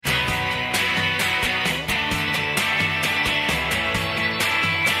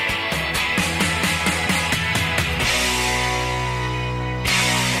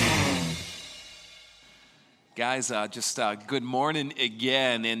guys, good morning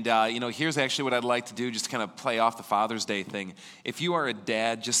again. And, here's actually what I'd like to do, just to kind of play off the Father's Day thing. If you are a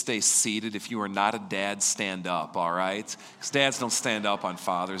dad, just stay seated. If you are not a dad, stand up, all right? Because dads don't stand up on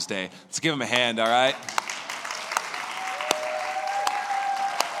Father's Day. Let's give them a hand, all right?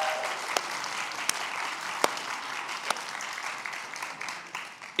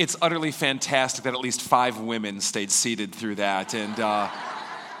 It's utterly fantastic that at least 5 women stayed seated through that. And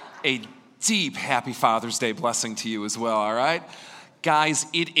a deep happy Father's Day blessing to you as well, all right? Guys,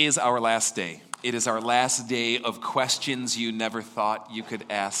 it is our last day. It is our last day of questions you never thought you could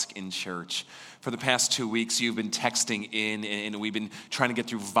ask in church. For the past 2 weeks, you've been texting in, and we've been trying to get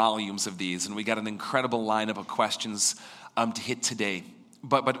through volumes of these, and we got an incredible lineup of questions to hit today.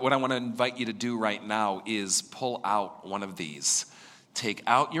 But what I want to invite you to do right now is pull out one of these. Take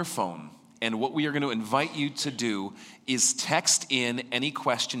out your phone. And what we are going to invite you to do is text in any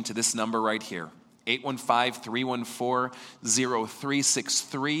question to this number right here,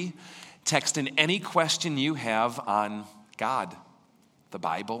 815-314-0363. Text in any question you have on God, the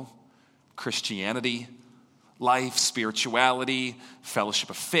Bible, Christianity, life, spirituality, fellowship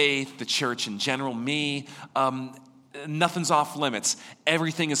of faith, the church in general, me. Nothing's off limits.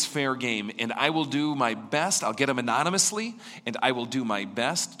 Everything is fair game. And I will do my best. I'll get them anonymously, and I will do my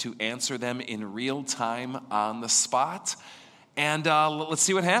best to answer them in real time on the spot. And let's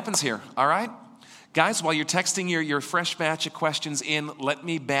see what happens here, all right? Guys, while you're texting your fresh batch of questions in, let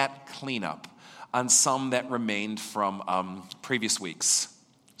me bat cleanup on some that remained from previous weeks.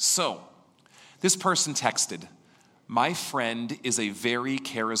 So, this person texted, "My friend is a very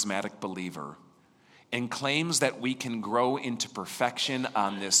charismatic believer and claims that we can grow into perfection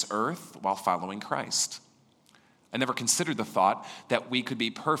on this earth while following Christ. I never considered the thought that we could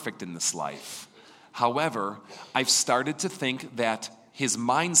be perfect in this life. However, I've started to think that his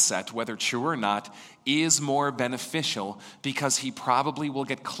mindset, whether true or not, is more beneficial because he probably will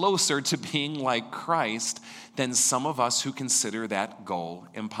get closer to being like Christ than some of us who consider that goal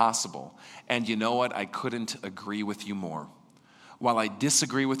impossible. And you know what? I couldn't agree with you more. While I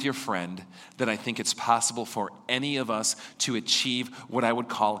disagree with your friend that I think it's possible for any of us to achieve what I would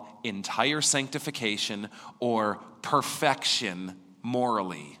call entire sanctification or perfection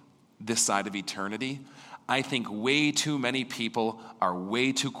morally this side of eternity, I think way too many people are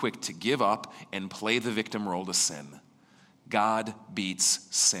way too quick to give up and play the victim role to sin. God beats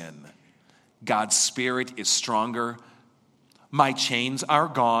sin. God's Spirit is stronger. My chains are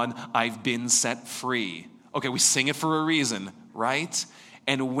gone. I've been set free." Okay, we sing it for a reason, right?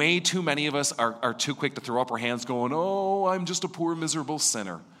 And way too many of us are too quick to throw up our hands going, "Oh, I'm just a poor, miserable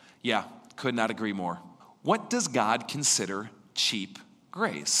sinner." Yeah, could not agree more. What does God consider cheap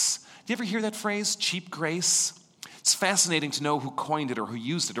grace? Do you ever hear that phrase, cheap grace? It's fascinating to know who coined it or who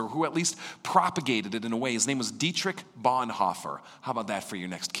used it or who at least propagated it in a way. His name was Dietrich Bonhoeffer. How about that for your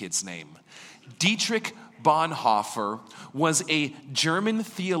next kid's name? Dietrich Bonhoeffer was a German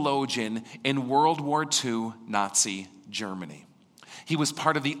theologian in World War II Nazi Germany. He was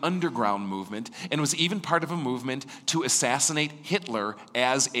part of the underground movement and was even part of a movement to assassinate Hitler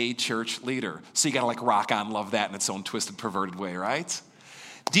as a church leader. So you gotta rock on, love that in its own twisted, perverted way, right?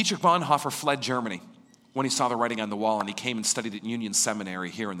 Dietrich Bonhoeffer fled Germany when he saw the writing on the wall, and he came and studied at Union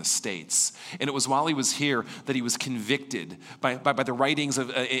Seminary here in the States. And it was while he was here that he was convicted by the writings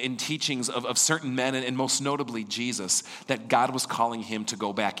and teachings of certain men, and most notably Jesus, that God was calling him to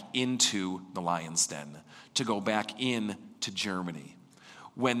go back into the lion's den, to go back into Germany.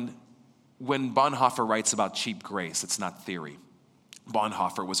 When Bonhoeffer writes about cheap grace, it's not theory.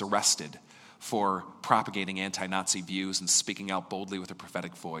 Bonhoeffer was arrested for propagating anti-Nazi views and speaking out boldly with a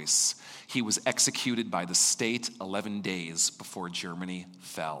prophetic voice. He was executed by the state 11 days before Germany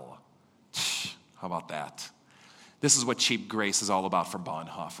fell. How about that? This is what cheap grace is all about for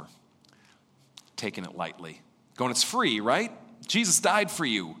Bonhoeffer. Taking it lightly. Going, it's free, right? Jesus died for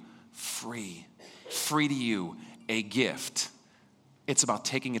you. Free. Free to you. A gift. It's about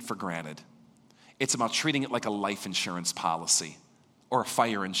taking it for granted. It's about treating it like a life insurance policy or a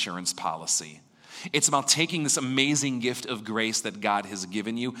fire insurance policy. It's about taking this amazing gift of grace that God has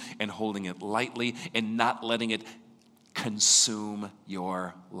given you and holding it lightly and not letting it consume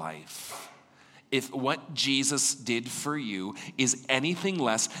your life. If what Jesus did for you is anything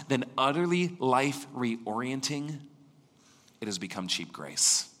less than utterly life reorienting, it has become cheap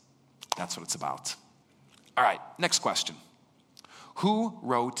grace. That's what it's about. All right, next question. Who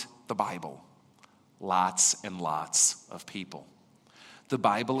wrote the Bible? Lots and lots of people. The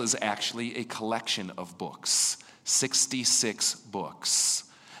Bible is actually a collection of books, 66 books.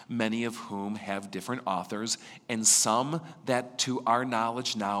 many of whom have different authors, and some that to our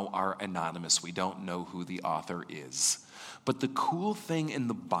knowledge now are anonymous. We don't know who the author is. But the cool thing in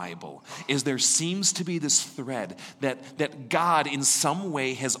the Bible is there seems to be this thread that God in some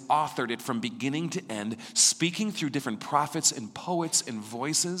way has authored it from beginning to end, speaking through different prophets and poets and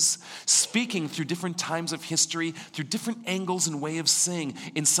voices, speaking through different times of history, through different angles and way of saying,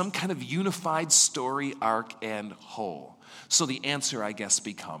 in some kind of unified story, arc, and whole. So the answer, I guess,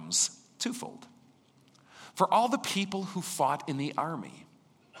 becomes twofold. For all the people who fought in the army,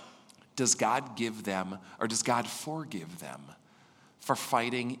 does God give them, or does God forgive them for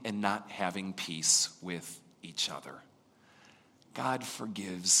fighting and not having peace with each other? God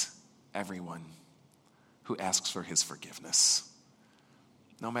forgives everyone who asks for his forgiveness.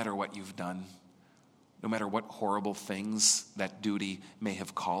 No matter what you've done, no matter what horrible things that duty may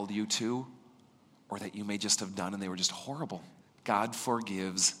have called you to, or that you may just have done and they were just horrible, God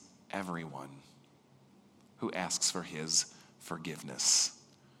forgives everyone who asks for his forgiveness.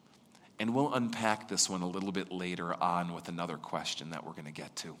 And we'll unpack this one a little bit later on with another question that we're going to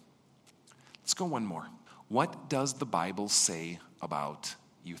get to. Let's go one more. What does the Bible say about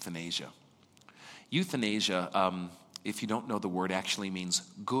euthanasia? Euthanasia, if you don't know the word, actually means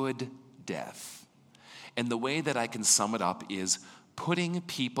good death. And the way that I can sum it up is putting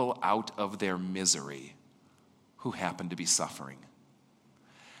people out of their misery who happen to be suffering.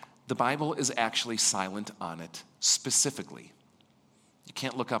 The Bible is actually silent on it specifically. You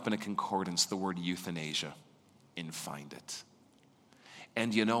can't look up in a concordance the word euthanasia and find it.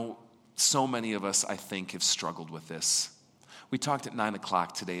 And you know, so many of us, I think, have struggled with this. We talked at 9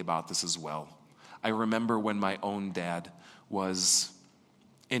 o'clock today about this as well. I remember when my own dad was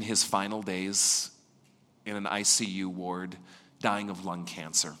in his final days in an ICU ward, dying of lung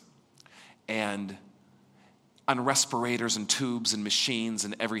cancer. And on respirators and tubes and machines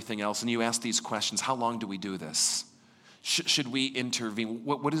and everything else. And you ask these questions, how long do we do this? Should we intervene?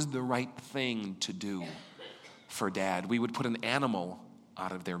 What is the right thing to do for Dad? We would put an animal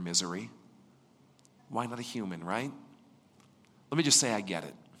out of their misery. Why not a human, right? Let me just say I get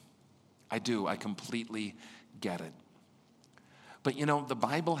it. I do. I completely get it. But you know, the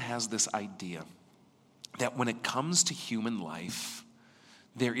Bible has this idea that when it comes to human life,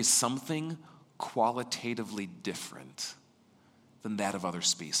 there is something qualitatively different than that of other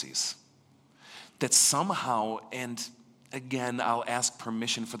species. That somehow, and again, I'll ask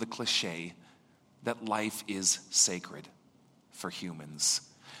permission for the cliche, that life is sacred for humans.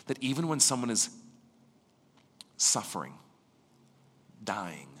 That even when someone is suffering,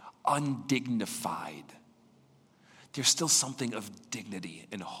 dying, undignified, there's still something of dignity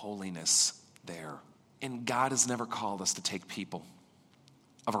and holiness there. And God has never called us to take people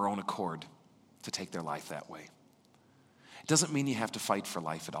of our own accord to take their life that way. It doesn't mean you have to fight for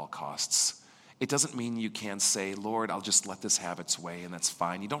life at all costs. It doesn't mean you can't say, Lord, I'll just let this have its way, and that's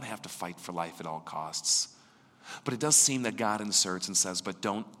fine. You don't have to fight for life at all costs. But it does seem that God inserts and says, but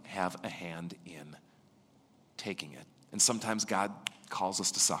don't have a hand in taking it. And sometimes God calls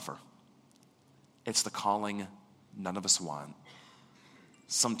us to suffer. It's the calling none of us want.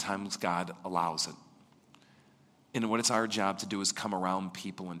 Sometimes God allows it. And what it's our job to do is come around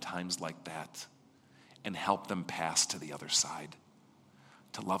people in times like that and help them pass to the other side.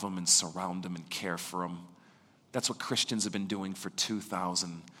 To love them and surround them and care for them. That's what Christians have been doing for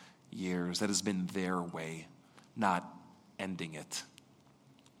 2,000 years. That has been their way, not ending it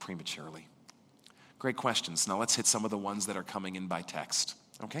prematurely. Great questions. Now let's hit some of the ones that are coming in by text.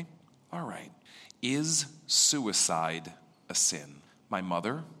 Okay? All right. Is suicide a sin? My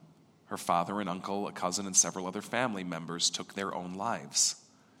mother, her father and uncle, a cousin, and several other family members took their own lives.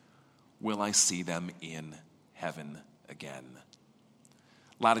 Will I see them in heaven again?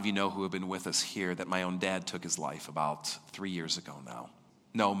 A lot of you know who have been with us here that my own dad took his life about 3 years ago now.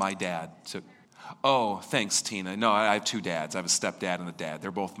 No, my dad took... Oh, thanks, Tina. No, I have two dads. I have a stepdad and a dad.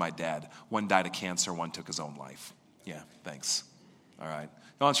 They're both my dad. One died of cancer, one took his own life. Yeah, thanks. All right.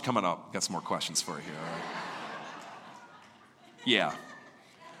 Why don't you come on up? Got some more questions for you here, all right? Yeah.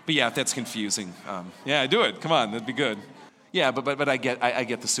 But yeah, if that's confusing, yeah, do it. Come on, that'd be good. Yeah, but I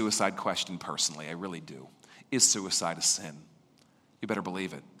get the suicide question personally. I really do. Is suicide a sin? You better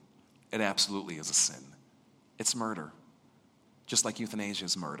believe it. It absolutely is a sin. It's murder. Just like euthanasia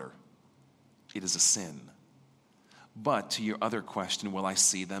is murder. It is a sin. But to your other question, will I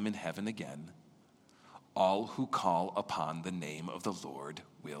see them in heaven again? All who call upon the name of the Lord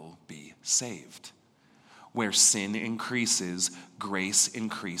will be saved. Where sin increases, grace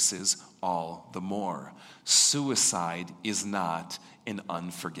increases all the more. Suicide is not an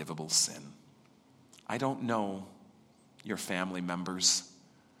unforgivable sin. I don't know your family members.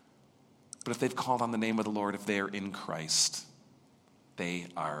 But if they've called on the name of the Lord, if they are in Christ, they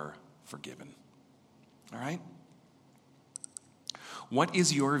are forgiven. All right? What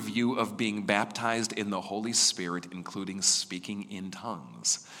is your view of being baptized in the Holy Spirit, including speaking in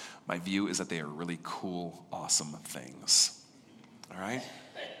tongues? My view is that they are really cool, awesome things. All right?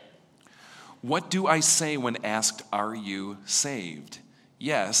 What do I say when asked, are you saved?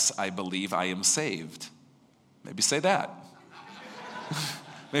 Yes, I believe I am saved. Maybe say that.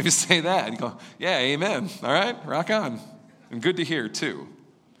 Maybe say that. And go, yeah, amen. All right, rock on. And good to hear, too.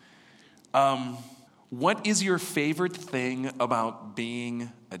 What is your favorite thing about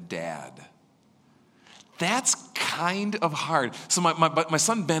being a dad? That's kind of hard. So my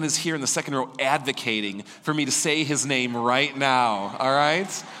son Ben is here in the second row advocating for me to say his name right now. All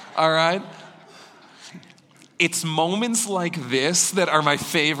right? All right? It's moments like this that are my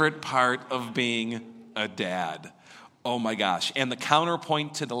favorite part of being a dad. Oh my gosh. And the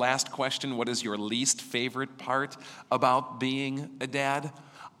counterpoint to the last question, what is your least favorite part about being a dad?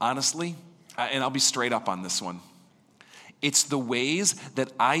 Honestly, and I'll be straight up on this one. It's the ways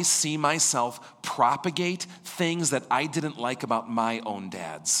that I see myself propagate things that I didn't like about my own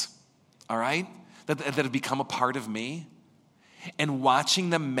dads, all right? That have become a part of me, and watching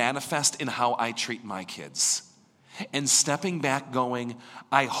them manifest in how I treat my kids. And stepping back going,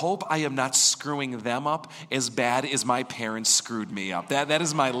 I hope I am not screwing them up as bad as my parents screwed me up. That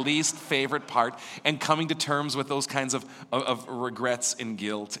is my least favorite part, and coming to terms with those kinds of regrets and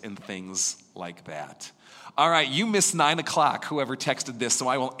guilt and things like that. All right, you missed 9 o'clock, whoever texted this, so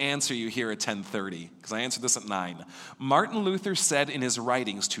I will answer you here at 10:30, because I answered this at 9. Martin Luther said in his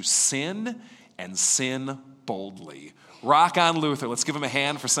writings to sin and sin boldly. Rock on, Luther. Let's give him a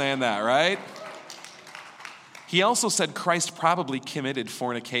hand for saying that, right? He also said Christ probably committed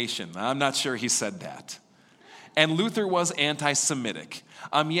fornication. I'm not sure he said that. And Luther was anti-Semitic.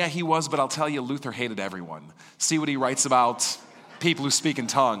 Yeah, he was, but I'll tell you, Luther hated everyone. See what he writes about people who speak in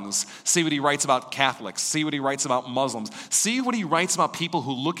tongues. See what he writes about Catholics. See what he writes about Muslims. See what he writes about people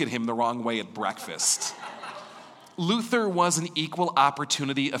who look at him the wrong way at breakfast. Luther was an equal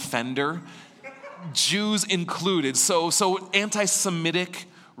opportunity offender, Jews included. So anti-Semitic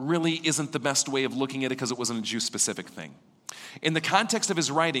really isn't the best way of looking at it because it wasn't a Jew-specific thing. In the context of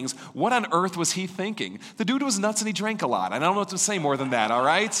his writings, what on earth was he thinking? The dude was nuts and he drank a lot. I don't know what to say more than that, all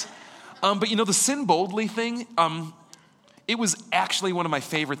right? But the sin boldly thing, it was actually one of my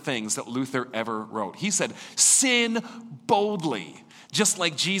favorite things that Luther ever wrote. He said, sin boldly. Just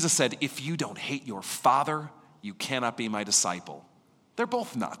like Jesus said, if you don't hate your father, you cannot be my disciple. They're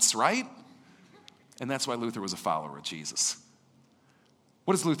both nuts, right? And that's why Luther was a follower of Jesus.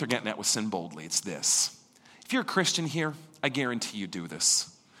 What is Luther getting at with sin boldly? It's this. If you're a Christian here, I guarantee you do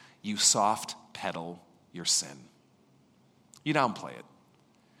this. You soft pedal your sin. You downplay it.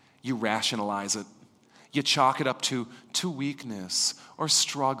 You rationalize it. You chalk it up to weakness or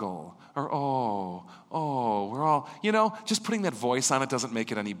struggle or, we're all, just putting that voice on it doesn't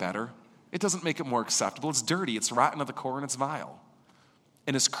make it any better. It doesn't make it more acceptable. It's dirty, it's rotten to the core, and it's vile.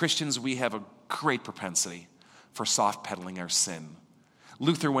 And as Christians, we have a great propensity for soft pedaling our sin.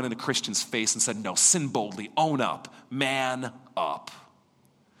 Luther went into Christians' face and said, no, sin boldly, own up, man up.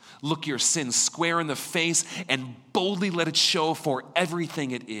 Look your sin square in the face and boldly let it show for everything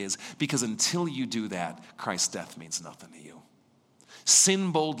it is, because until you do that, Christ's death means nothing to you.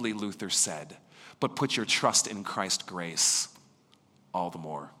 Sin boldly, Luther said, but put your trust in Christ's grace all the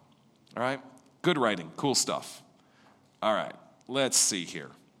more. All right? Good writing, cool stuff. All right, let's see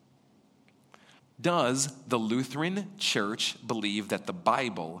here. Does the Lutheran Church believe that the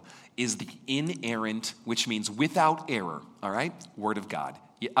Bible is the inerrant, which means without error, all right, Word of God?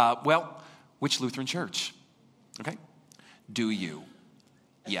 Which Lutheran church? Okay. Do you?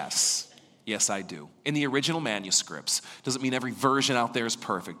 Yes. Yes, I do. In the original manuscripts, doesn't mean every version out there is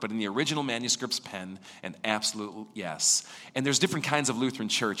perfect, but in the original manuscripts, pen, an absolute yes. And there's different kinds of Lutheran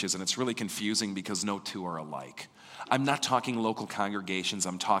churches, and it's really confusing because no two are alike. I'm not talking local congregations,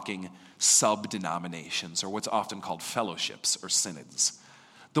 I'm talking sub-denominations, or what's often called fellowships or synods.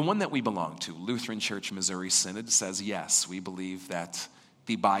 The one that we belong to, Lutheran Church Missouri Synod, says yes, we believe that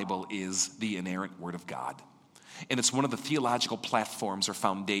the Bible is the inerrant Word of God. And it's one of the theological platforms or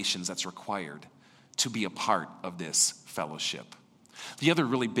foundations that's required to be a part of this fellowship. The other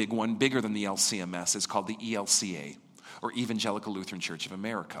really big one, bigger than the LCMS, is called the ELCA, or Evangelical Lutheran Church of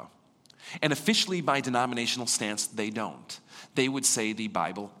America. And officially by denominational stance, they don't. They would say the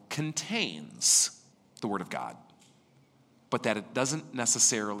Bible contains the Word of God, but that it doesn't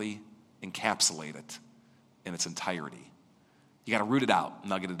necessarily encapsulate it in its entirety. You got to root it out,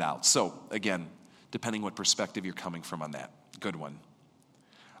 nugget it out. So, again, depending what perspective you're coming from on that. Good one.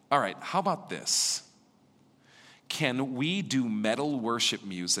 All right, how about this? Can we do metal worship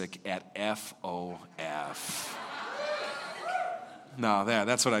music at FOF? No,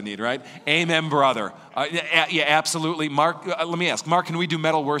 that's what I need, right? Amen, brother. Yeah, absolutely. Mark, let me ask. Mark, can we do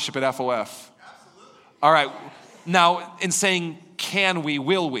metal worship at FOF? Absolutely. All right. Now, in saying can we,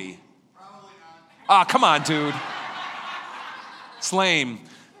 will we? Probably not. Ah, come on, dude. It's lame.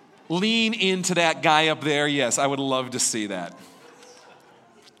 Lean into that guy up there. Yes, I would love to see that.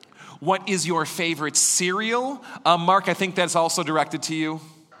 What is your favorite cereal? Mark, I think that's also directed to you.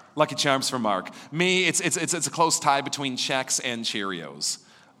 Lucky Charms for Mark. Me, it's a close tie between Chex and Cheerios.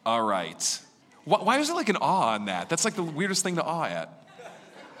 All right. Why is there like an awe on that? That's like the weirdest thing to awe at.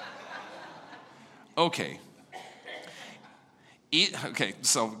 Okay. Okay,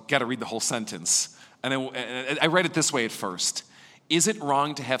 so got to read the whole sentence. And I read it this way at first. Is it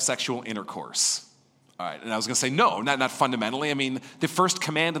wrong to have sexual intercourse? All right, and I was going to say no, not fundamentally. I mean, the first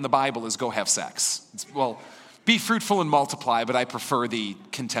command in the Bible is go have sex. Well, be fruitful and multiply, but I prefer the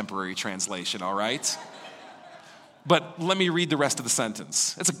contemporary translation, all right? But let me read the rest of the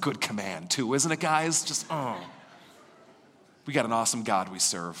sentence. It's a good command too, isn't it, guys? We got an awesome God we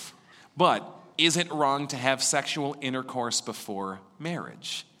serve. But is it wrong to have sexual intercourse before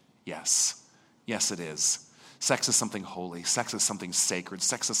marriage? Yes. Yes, it is. Sex is something holy. Sex is something sacred.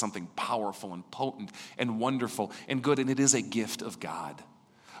 Sex is something powerful and potent and wonderful and good, and it is a gift of God.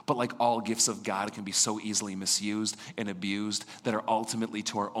 But like all gifts of God, it can be so easily misused and abused that are ultimately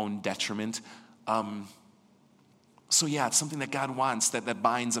to our own detriment. So yeah, it's something that God wants, that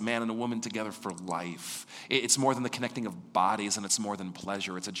binds a man and a woman together for life. It's more than the connecting of bodies, and it's more than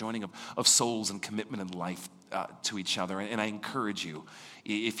pleasure. It's a joining of souls and commitment and life to each other. And I encourage you,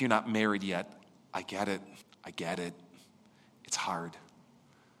 if you're not married yet, I get it. It's hard.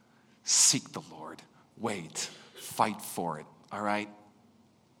 Seek the Lord. Wait. Fight for it. All right?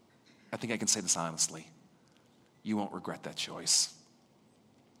 I think I can say this honestly. You won't regret that choice.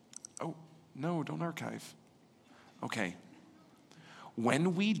 Oh, no, don't archive. Okay.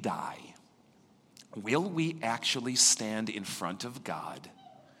 When we die, will we actually stand in front of God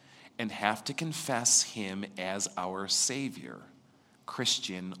and have to confess him as our Savior,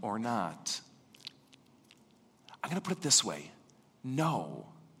 Christian or not? I'm going to put it this way. No.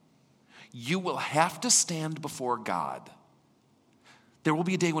 You will have to stand before God. There will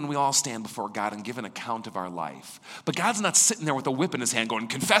be a day when we all stand before God and give an account of our life. But God's not sitting there with a whip in his hand going,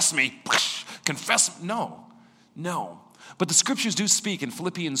 confess me, confess. No. But the scriptures do speak in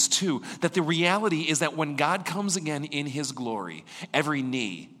Philippians 2 that the reality is that when God comes again in his glory, every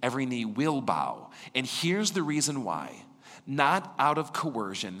knee will bow. And here's the reason why. Not out of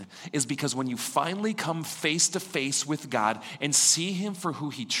coercion, is because when you finally come face to face with God and see him for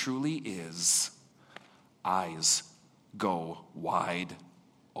who he truly is, eyes go wide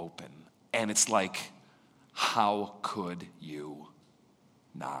open. And it's like, how could you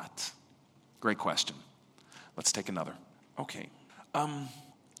not? Great question. Let's take another. Okay.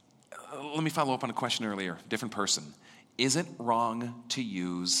 Let me follow up on a question earlier. Different person. Is it wrong to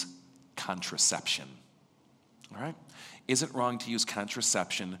use contraception? All right? Is it wrong to use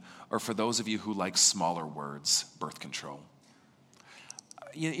contraception, or for those of you who like smaller words, birth control?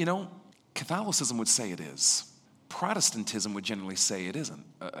 You know, Catholicism would say it is. Protestantism would generally say it isn't,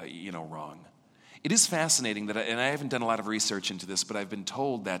 wrong. It is fascinating that, and I haven't done a lot of research into this, but I've been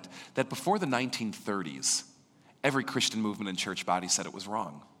told that before the 1930s, every Christian movement and church body said it was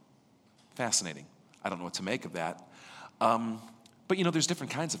wrong. Fascinating. I don't know what to make of that. But there's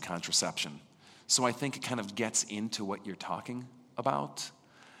different kinds of contraception. So I think it kind of gets into what you're talking about.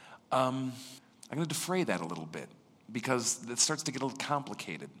 I'm going to defray that a little bit because it starts to get a little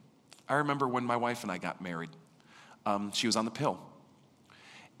complicated. I remember when my wife and I got married, she was on the pill.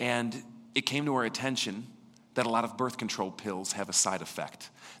 And it came to our attention that a lot of birth control pills have a side effect,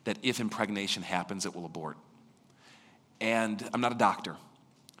 that if impregnation happens, it will abort. And I'm not a doctor,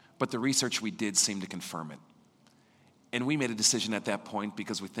 but the research we did seemed to confirm it. And we made a decision at that point,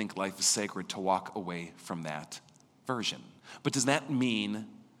 because we think life is sacred, to walk away from that version. But does that mean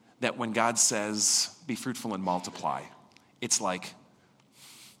that when God says, be fruitful and multiply, it's like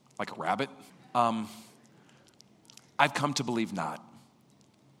a rabbit? I've come to believe not.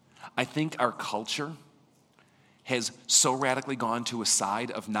 I think our culture has so radically gone to a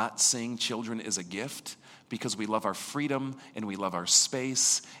side of not seeing children as a gift because we love our freedom and we love our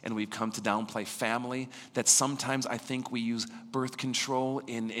space and we've come to downplay family, that sometimes I think we use birth control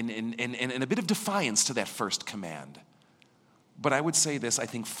in a bit of defiance to that first command. But I would say this, I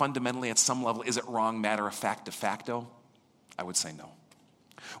think fundamentally at some level, is it wrong, matter of fact, de facto? I would say no.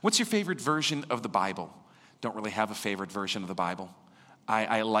 What's your favorite version of the Bible? Don't really have a favorite version of the Bible.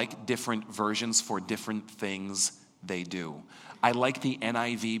 I like different versions for different things they do. I like the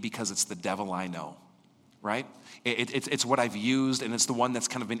NIV because it's the devil I know, right? It's what I've used, and it's the one that's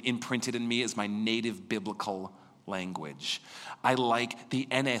kind of been imprinted in me as my native biblical language. I like the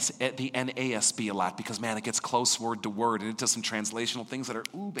NASB a lot because, man, it gets close word to word, and it does some translational things that are,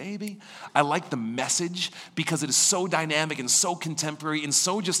 ooh, baby. I like the Message because it is so dynamic and so contemporary and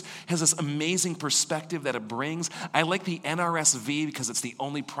so just has this amazing perspective that it brings. I like the NRSV because it's the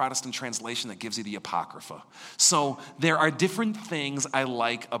only Protestant translation that gives you the Apocrypha. So there are different things I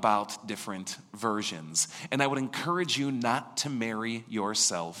like about different versions, and I would encourage you not to marry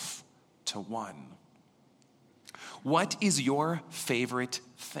yourself to one. What is your favorite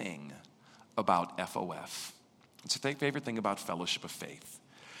thing about FOF? What's your favorite thing about Fellowship of Faith?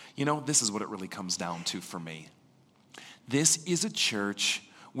 You know, this is what it really comes down to for me. This is a church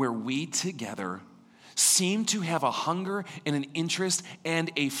where we together seem to have a hunger and an interest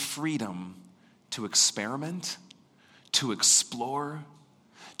and a freedom to experiment, to explore,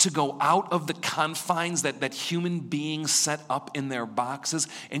 to go out of the confines that human beings set up in their boxes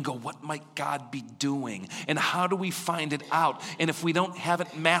and go, what might God be doing? And how do we find it out? And if we don't have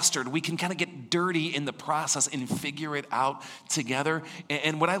it mastered, we can kind of get dirty in the process and figure it out together.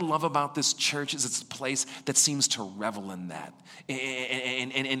 And what I love about this church is it's a place that seems to revel in that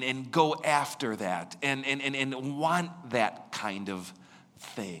and go after that and want that kind of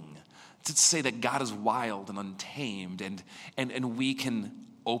thing. To say that God is wild and untamed and we can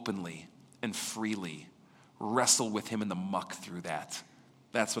openly and freely wrestle with him in the muck through that.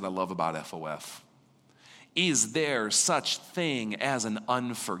 That's what I love about FOF. Is there such thing as an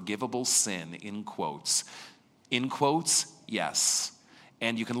unforgivable sin, in quotes? In quotes, yes.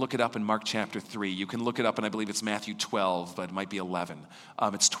 And you can look it up in Mark chapter 3. You can look it up, and I believe it's Matthew 12, but it might be 11.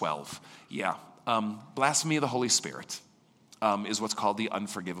 It's 12. Yeah. Blasphemy of the Holy Spirit is what's called the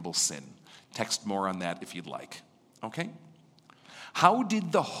unforgivable sin. Text more on that if you'd like. Okay? How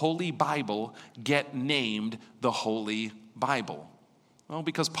did the Holy Bible get named the Holy Bible? Well,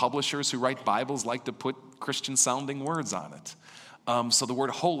 because publishers who write Bibles like to put Christian-sounding words on it. So the word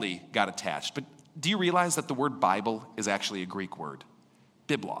holy got attached. But do you realize that the word Bible is actually a Greek word?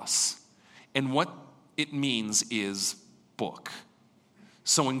 Biblos. And what it means is book.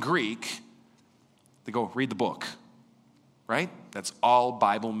 So in Greek, they go, read the book. Right? That's all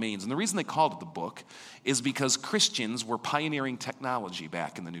Bible means. And the reason they called it the book is because Christians were pioneering technology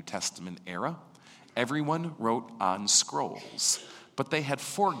back in the New Testament era. Everyone wrote on scrolls, but they had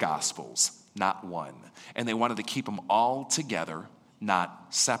 4 gospels, not one. And they wanted to keep them all together, not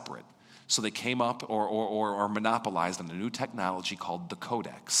separate. So they came up or monopolized on a new technology called the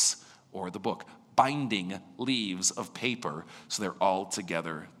codex, or the book, binding leaves of paper so they're all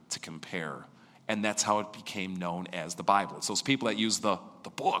together to compare. And that's how it became known as the Bible. It's those people that use the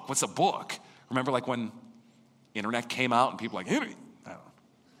book. What's a book? Remember like when internet came out and people were like, Henry? I don't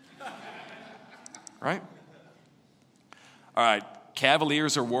know. Right? All right.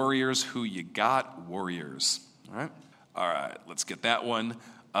 Cavaliers or Warriors? Who you got? Warriors. All right? All right. Let's get that one.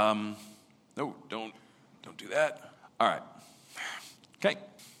 No, don't do that. All right. Okay.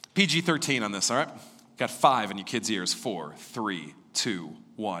 PG-13 on this, all right? Got 5 in your kids' ears. 4, 3, 2,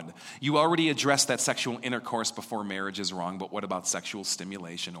 1. You already addressed that sexual intercourse before marriage is wrong, but what about sexual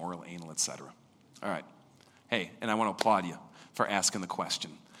stimulation, oral, anal, etc.? All right. Hey, and I want to applaud you for asking the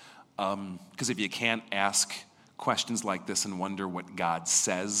question. Because if you can't ask questions like this and wonder what God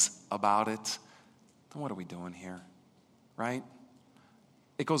says about it, then what are we doing here? Right?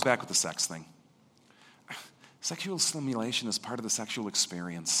 It goes back with the sex thing. Sexual stimulation is part of the sexual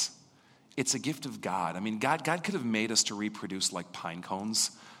experience. It's a gift of God. I mean, God could have made us to reproduce like pine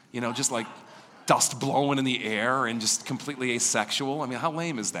cones, just like dust blowing in the air and just completely asexual. I mean, how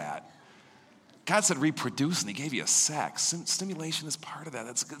lame is that? God said reproduce, and he gave you a sex. Stimulation is part of that.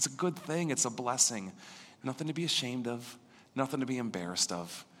 It's a good thing. It's a blessing. Nothing to be ashamed of, nothing to be embarrassed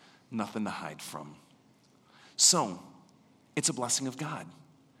of, nothing to hide from. So, it's a blessing of God.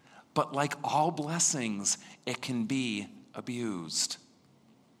 But like all blessings, it can be abused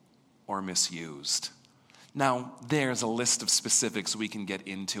or misused. Now, there's a list of specifics we can get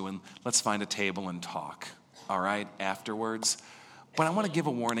into, and let's find a table and talk, all right, afterwards. But I want to give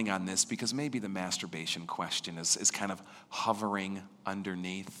a warning on this because maybe the masturbation question is kind of hovering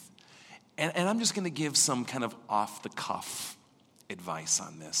underneath. And I'm just going to give some kind of off-the-cuff advice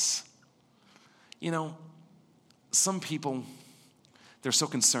on this. Some people, they're so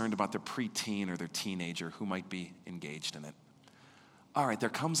concerned about their preteen or their teenager who might be engaged in it. All right, there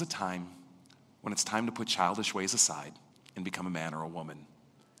comes a time when it's time to put childish ways aside and become a man or a woman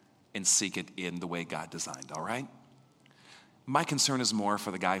and seek it in the way God designed, all right? My concern is more for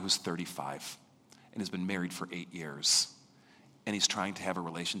the guy who's 35 and has been married for 8 years, and he's trying to have a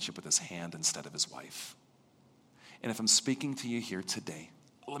relationship with his hand instead of his wife. And if I'm speaking to you here today,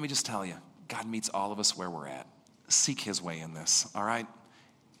 let me just tell you, God meets all of us where we're at. Seek his way in this, all right?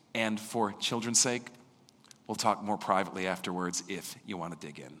 And for children's sake, we'll talk more privately afterwards if you want to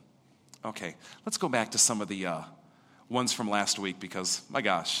dig in. Okay, let's go back to some of the ones from last week because, my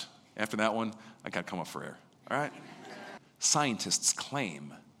gosh, after that one, I got to come up for air, all right? Scientists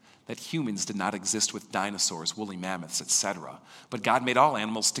claim that humans did not exist with dinosaurs, woolly mammoths, etc. But God made all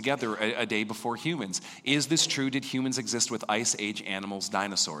animals together a day before humans. Is this true? Did humans exist with Ice Age animals,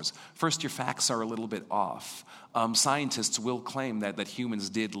 dinosaurs? First, your facts are a little bit off. Scientists will claim that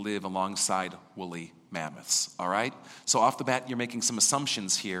humans did live alongside woolly mammoths, all right? So off the bat, you're making some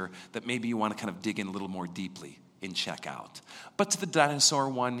assumptions here that maybe you want to kind of dig in a little more deeply and check out. But to the dinosaur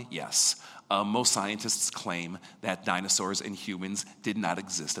one, yes. Most scientists claim that dinosaurs and humans did not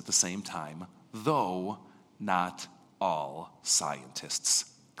exist at the same time, though not all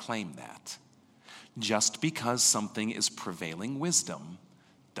scientists claim that. Just because something is prevailing wisdom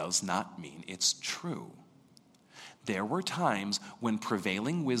does not mean it's true. There were times when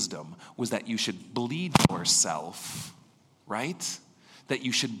prevailing wisdom was that you should bleed yourself, right? That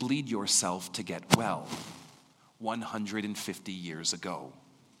you should bleed yourself to get well 150 years ago.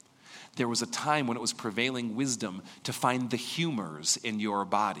 There was a time when it was prevailing wisdom to find the humors in your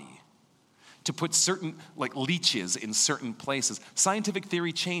body, to put certain, like leeches in certain places. Scientific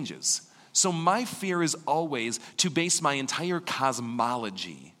theory changes. So my fear is always to base my entire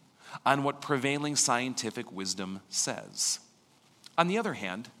cosmology on what prevailing scientific wisdom says. On the other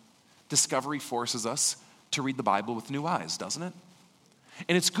hand, discovery forces us to read the Bible with new eyes, doesn't it?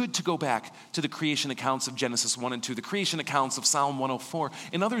 And it's good to go back to the creation accounts of Genesis 1 and 2, the creation accounts of Psalm 104,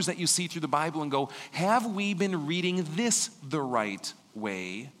 and others that you see through the Bible and go, have we been reading this the right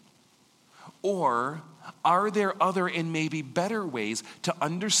way? Or are there other and maybe better ways to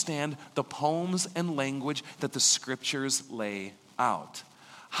understand the poems and language that the scriptures lay out?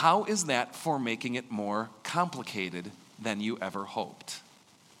 How is that for making it more complicated than you ever hoped?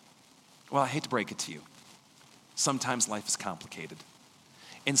 Well, I hate to break it to you. Sometimes life is complicated.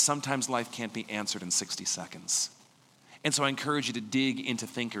 And sometimes life can't be answered in 60 seconds. And so I encourage you to dig into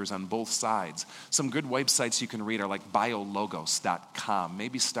thinkers on both sides. Some good websites you can read are like biologos.com.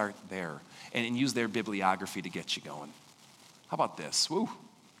 Maybe start there and use their bibliography to get you going. How about this? Woo.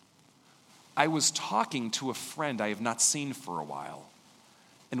 I was talking to a friend I have not seen for a while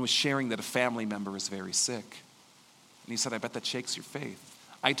and was sharing that a family member is very sick. And he said, I bet that shakes your faith.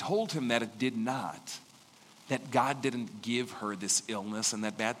 I told him that it did not. That God didn't give her this illness and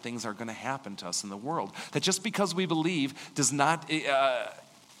that bad things are going to happen to us in the world. That just because we believe does not, I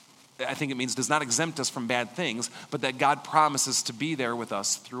think it means does not exempt us from bad things, but that God promises to be there with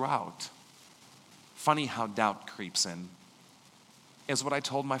us throughout. Funny how doubt creeps in. Is what I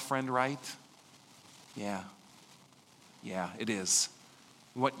told my friend right? Yeah, it is.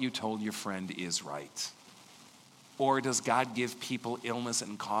 What you told your friend is right. Or does God give people illness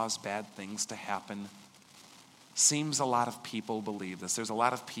and cause bad things to happen? Seems a lot of people believe this. There's a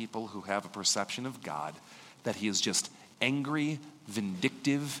lot of people who have a perception of God that he is just angry,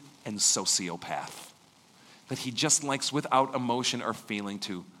 vindictive, and sociopath. That he just likes, without emotion or feeling,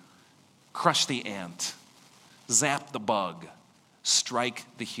 to crush the ant, zap the bug, strike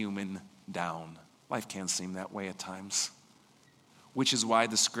the human down. Life can seem that way at times. Which is why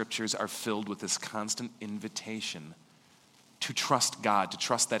the scriptures are filled with this constant invitation to trust God, to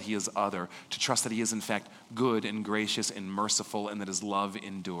trust that he is other, to trust that he is in fact good and gracious and merciful and that his love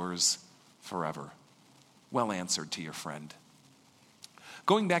endures forever. Well answered to your friend.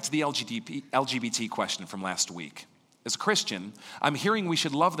 Going back to the LGBT question from last week. As a Christian, I'm hearing we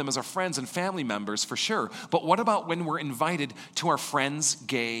should love them as our friends and family members for sure, but what about when we're invited to our friend's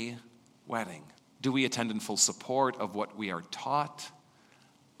gay wedding? Do we attend in full support of what we are taught?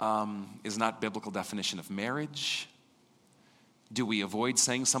 Is not biblical definition of marriage? Do we avoid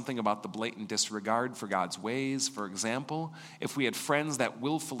saying something about the blatant disregard for God's ways? For example, if we had friends that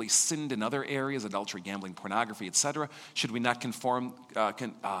willfully sinned in other areas, adultery, gambling, pornography, etc., should we not confront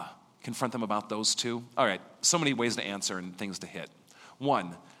them about those too? All right, so many ways to answer and things to hit.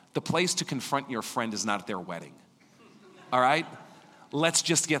 One, the place to confront your friend is not at their wedding. All right? Let's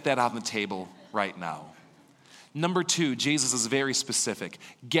just get that on the table right now. Number two, Jesus is very specific.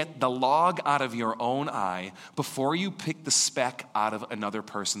 Get the log out of your own eye before you pick the speck out of another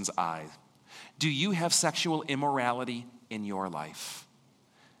person's eye. Do you have sexual immorality in your life?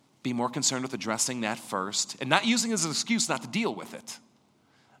 Be more concerned with addressing that first and not using it as an excuse not to deal with it.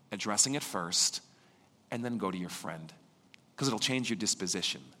 Addressing it first and then go to your friend. because it'll change your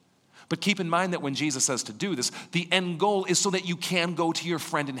disposition. But keep in mind that when Jesus says to do this, the end goal is so that you can go to your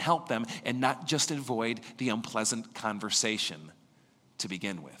friend and help them and not just avoid the unpleasant conversation to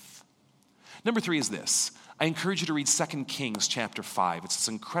begin with. Number 3 is this. I encourage you to read 2 Kings chapter 5. It's this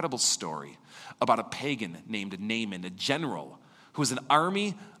incredible story about a pagan named Naaman, a general who is an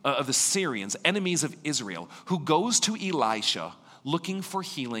army of the Syrians, enemies of Israel, who goes to Elisha looking for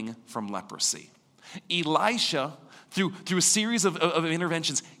healing from leprosy. Elisha, through a series of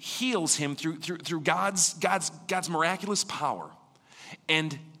interventions, heals him through God's miraculous power.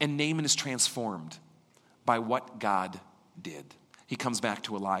 And Naaman is transformed by what God did. He comes back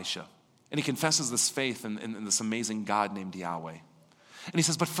to Elisha, and he confesses this faith in this amazing God named Yahweh. And he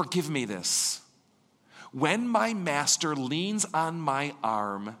says, but forgive me this. When my master leans on my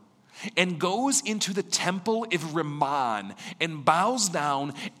arm and goes into the temple of Rimmon and bows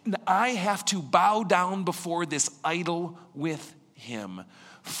down, and I have to bow down before this idol with him.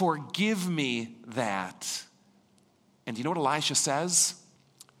 Forgive me that. And you know what Elisha says?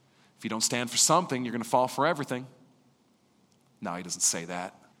 If you don't stand for something, you're going to fall for everything. No, he doesn't say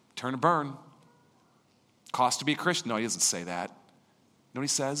that. Turn and burn. Cost to be a Christian. No, he doesn't say that. You know what he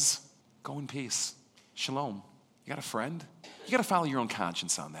says? Go in peace. Shalom. You got a friend? You got to follow your own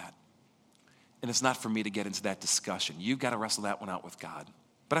conscience on that. And it's not for me to get into that discussion. You've got to wrestle that one out with God.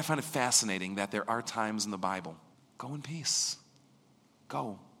 But I find it fascinating that there are times in the Bible, go in peace.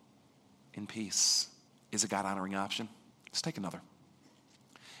 Go in peace. Is a God-honoring option? Let's take another.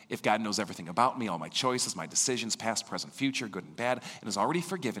 If God knows everything about me, all my choices, my decisions, past, present, future, good and bad, and has already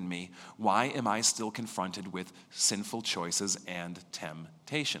forgiven me, why am I still confronted with sinful choices and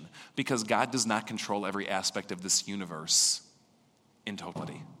temptation? Because God does not control every aspect of this universe in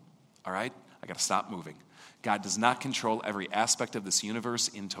totality. All right? I got to stop moving. God does not control every aspect of this universe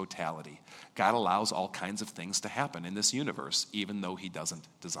in totality. God allows all kinds of things to happen in this universe, even though he doesn't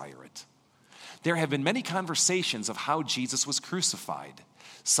desire it. There have been many conversations of how Jesus was crucified.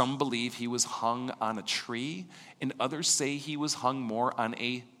 Some believe he was hung on a tree, and others say he was hung more on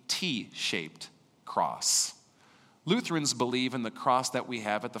a T-shaped cross. Lutherans believe in the cross that we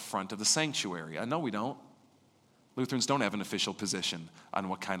have at the front of the sanctuary. I know we don't. Lutherans don't have an official position on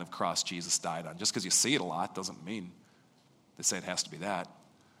what kind of cross Jesus died on. Just because you see it a lot doesn't mean they say it has to be that.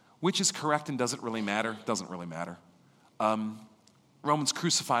 Which is correct and doesn't really matter? Doesn't really matter. Romans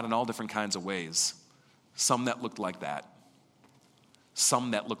crucified in all different kinds of ways. Some that looked like that.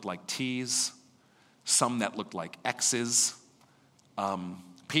 Some that looked like T's. Some that looked like X's.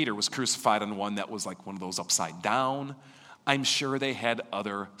 Peter was crucified on one that was like one of those upside down. I'm sure they had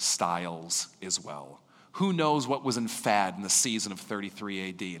other styles as well. Who knows what was in fad in the season of 33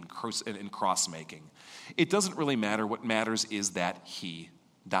 AD in cross-making? It doesn't really matter. What matters is that he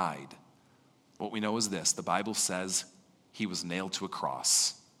died. What we know is this. The Bible says he was nailed to a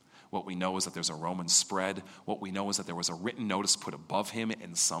cross. What we know is that there's a Roman spread. What we know is that there was a written notice put above him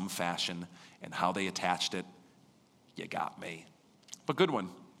in some fashion, and how they attached it, you got me. But good one.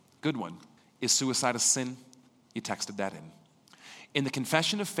 Is suicide a sin? You texted that in. In the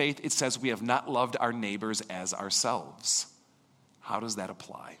Confession of Faith, it says we have not loved our neighbors as ourselves. How does that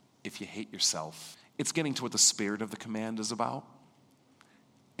apply? If you hate yourself, it's getting to what the spirit of the command is about.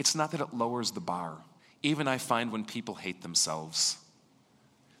 It's not that it lowers the bar. Even I find when people hate themselves,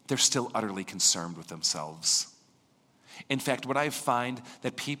 they're still utterly concerned with themselves. In fact, what I find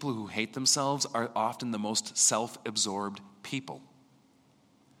that people who hate themselves are often the most self-absorbed people.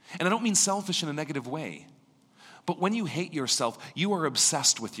 And I don't mean selfish in a negative way. But when you hate yourself, you are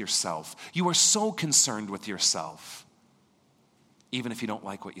obsessed with yourself. You are so concerned with yourself, even if you don't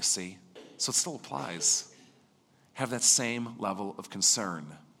like what you see. So it still applies. Have that same level of concern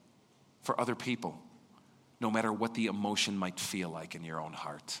for other people, no matter what the emotion might feel like in your own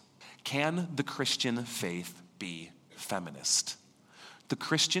heart. Can the Christian faith be feminist? The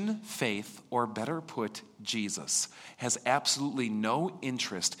Christian faith, or better put, Jesus, has absolutely no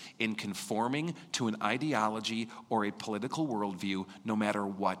interest in conforming to an ideology or a political worldview, no matter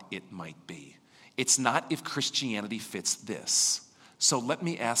what it might be. It's not if Christianity fits this. So let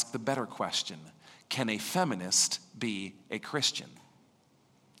me ask the better question. Can a feminist be a Christian?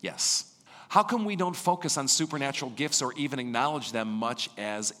 Yes. How come we don't focus on supernatural gifts or even acknowledge them much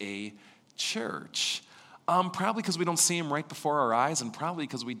as a church? Probably because we don't see them right before our eyes, and probably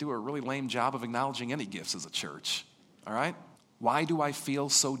because we do a really lame job of acknowledging any gifts as a church. All right? Why do I feel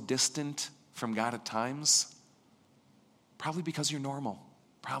so distant from God at times? Probably because you're normal.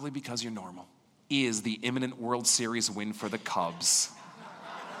 Is the imminent World Series win for the Cubs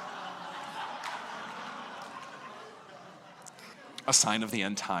a sign of the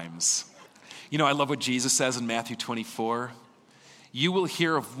end times? You know, I love what Jesus says in Matthew 24. You will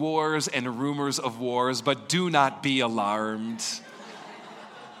hear of wars and rumors of wars, but do not be alarmed.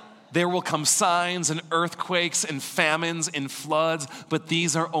 There will come signs and earthquakes and famines and floods, but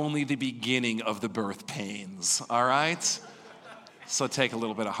these are only the beginning of the birth pains, all right? So take a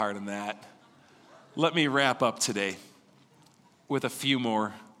little bit of heart in that. Let me wrap up today with a few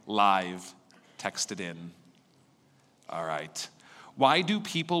more live texted in. All right. Why do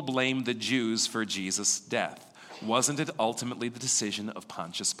people blame the Jews for Jesus' death? Wasn't it ultimately the decision of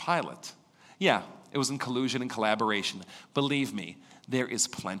Pontius Pilate? Yeah, it was in collusion and collaboration. Believe me, there is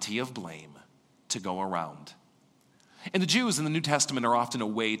plenty of blame to go around. And the Jews in the New Testament are often a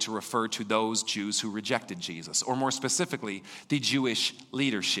way to refer to those Jews who rejected Jesus, or more specifically, the Jewish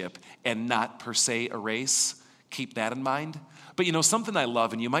leadership, and not per se a race. Keep that in mind. But you know, something I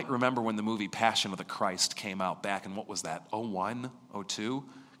love, and you might remember when the movie Passion of the Christ came out back in, what was that, 01, 02? Can you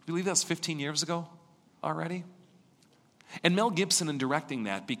believe that was 15 years ago already? And Mel Gibson, in directing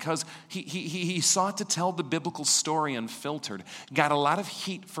that, because he sought to tell the biblical story unfiltered, got a lot of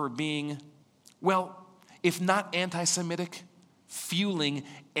heat for being, well, if not anti-Semitic, fueling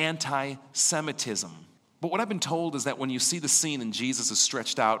anti-Semitism. But what I've been told is that when you see the scene and Jesus is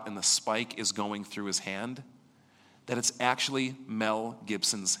stretched out and the spike is going through his hand, that it's actually Mel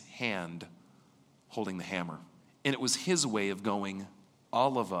Gibson's hand holding the hammer. And it was his way of going,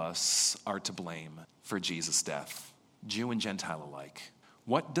 all of us are to blame for Jesus' death. Jew and Gentile alike.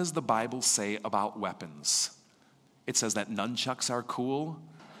 What does the Bible say about weapons? It says that nunchucks are cool,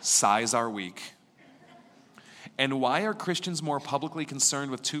 sais are weak. And why are Christians more publicly concerned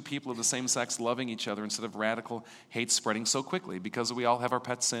with two people of the same sex loving each other instead of radical hate spreading so quickly? Because we all have our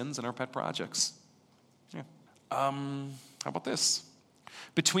pet sins and our pet projects. Yeah. How about this?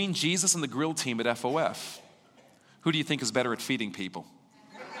 Between Jesus and the grill team at FOF, who do you think is better at feeding people?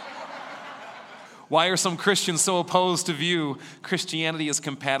 Why are some Christians so opposed to view Christianity as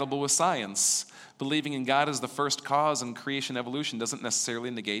compatible with science? Believing in God as the first cause in creation evolution doesn't necessarily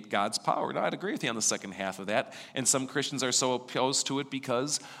negate God's power. Now, I'd agree with you on the second half of that. And some Christians are so opposed to it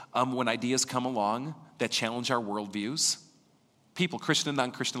because when ideas come along that challenge our worldviews, people, Christian and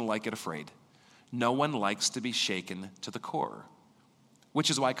non-Christian alike, get afraid. No one likes to be shaken to the core, which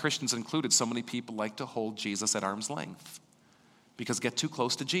is why Christians included, so many people like to hold Jesus at arm's length. Because get too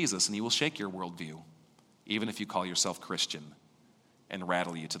close to Jesus and he will shake your worldview, even if you call yourself Christian, and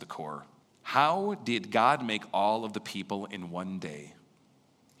rattle you to the core. How did God make all of the people in one day?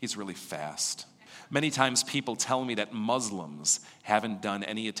 He's really fast. Many times people tell me that Muslims haven't done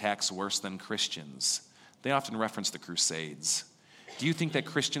any attacks worse than Christians. They often reference the Crusades. Do you think that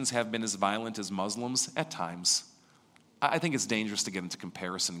Christians have been as violent as Muslims? At times. I think it's dangerous to get into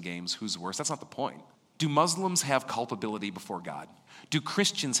comparison games. Who's worse? That's not the point. Do Muslims have culpability before God? Do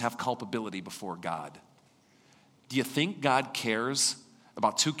Christians have culpability before God? Do you think God cares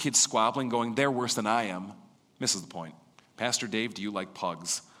about two kids squabbling, going, they're worse than I am? Misses the point. Pastor Dave, do you like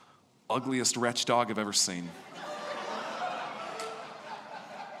pugs? Ugliest wretch dog I've ever seen.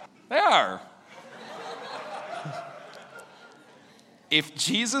 They are. If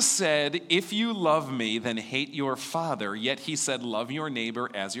Jesus said, if you love me, then hate your father, yet he said, love your neighbor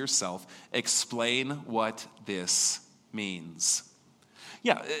as yourself, explain what this means.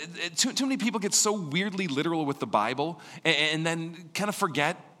 Yeah, too many people get so weirdly literal with the Bible and then kind of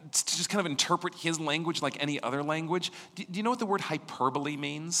forget to just kind of interpret his language like any other language. Do you know what the word hyperbole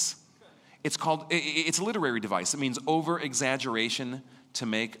means? It's a literary device. It means over-exaggeration to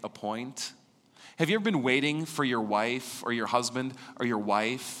make a point. Have you ever been waiting for your wife or your husband or your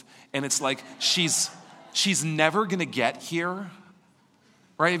wife, and it's like she's never going to get here?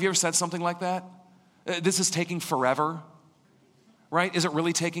 Right? Have you ever said something like that? This is taking forever. Right? Is it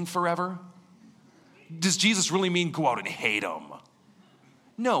really taking forever? Does Jesus really mean go out and hate him?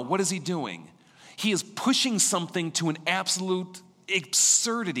 No, what is he doing? He is pushing something to an absolute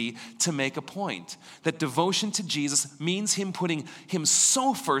absurdity to make a point. That devotion to Jesus means him putting him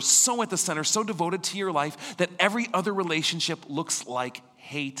so first, so at the center, so devoted to your life that every other relationship looks like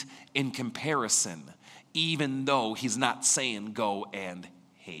hate in comparison, even though he's not saying go and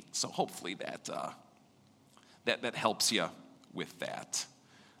hate. So hopefully that helps you with that.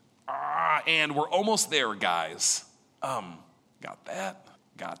 And we're almost there, guys. Got that.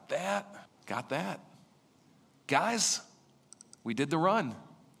 Guys, we did the run.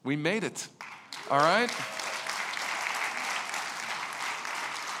 We made it. All right?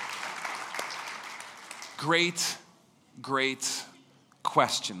 Great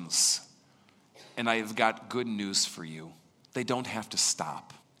questions. And I have got good news for you. They don't have to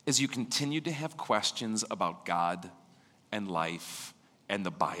stop. As you continue to have questions about God and life and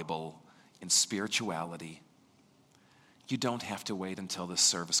the Bible and spirituality, You don't have to wait until this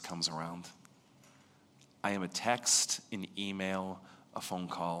service comes around. I am a text, an email, a phone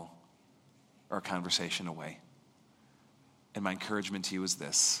call, or a conversation away. And my encouragement to you is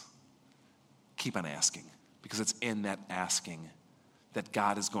this: keep on asking, because it's in that asking that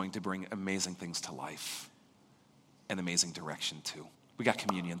God is going to bring amazing things to life and amazing direction too. We got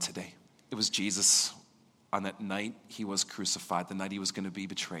communion today. It was Jesus on that night he was crucified, the night he was going to be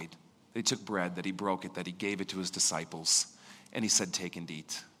betrayed. That he took bread, that he broke it, that he gave it to his disciples, and he said, "Take and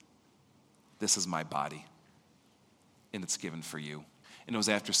eat. This is my body, and it's given for you." And it was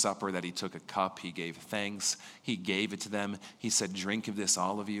after supper that he took a cup, he gave thanks, he gave it to them. He said, "Drink of this,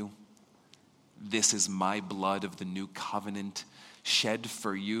 all of you. This is my blood of the new covenant, shed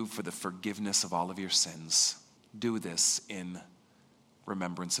for you for the forgiveness of all of your sins. Do this in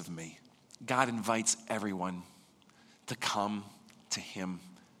remembrance of me." God invites everyone to come to him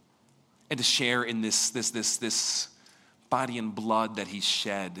and to share in this body and blood that he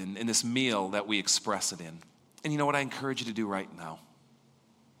shed, and in this meal that we express it in. And you know what I encourage you to do right now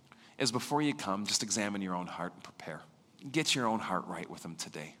is, before you come, just examine your own heart and prepare. Get your own heart right with him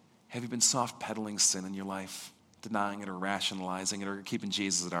today. Have you been soft-pedaling sin in your life, denying it or rationalizing it or keeping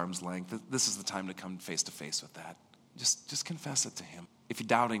Jesus at arm's length? This is the time to come face-to-face with that. Just confess it to him. If you're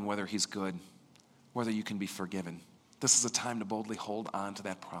doubting whether he's good, whether you can be forgiven, this is a time to boldly hold on to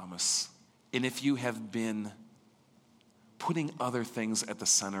that promise. And if you have been putting other things at the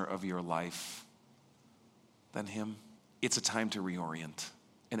center of your life than him, it's a time to reorient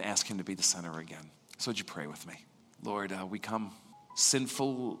and ask him to be the center again. So would you pray with me? Lord, we come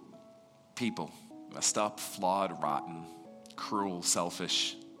sinful people, messed up, flawed, rotten, cruel,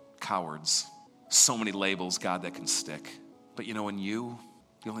 selfish, cowards. So many labels, God, that can stick. But you know, in you,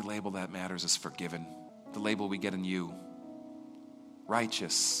 the only label that matters is forgiven. The label we get in you,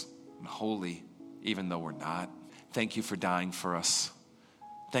 righteous and holy, even though we're not. Thank you for dying for us.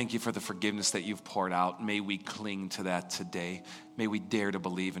 Thank you for the forgiveness that you've poured out. May we cling to that today. May we dare to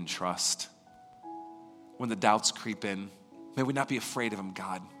believe and trust. When the doubts creep in, may we not be afraid of them,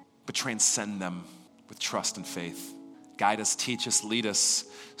 God, but transcend them with trust and faith. Guide us, teach us, lead us,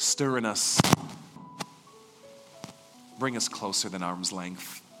 stir in us. Bring us closer than arm's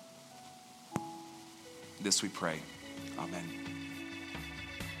length. This we pray. Amen.